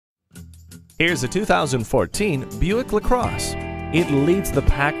Here's a 2014 Buick LaCrosse. It leads the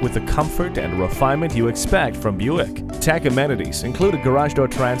pack with the comfort and refinement you expect from Buick. Tech amenities include a garage door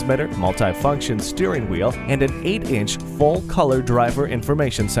transmitter, multi-function steering wheel, and an 8-inch full-color driver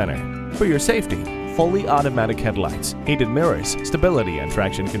information center. For your safety, fully automatic headlights, heated mirrors, stability and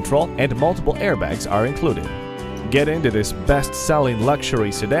traction control, and multiple airbags are included. Get into this best-selling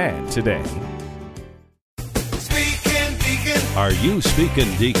luxury sedan today. Are you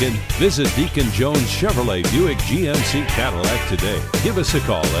speaking Deacon? Visit Deacon Jones Chevrolet Buick GMC Cadillac today. Give us a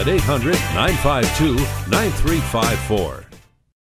call at 800-952-9354.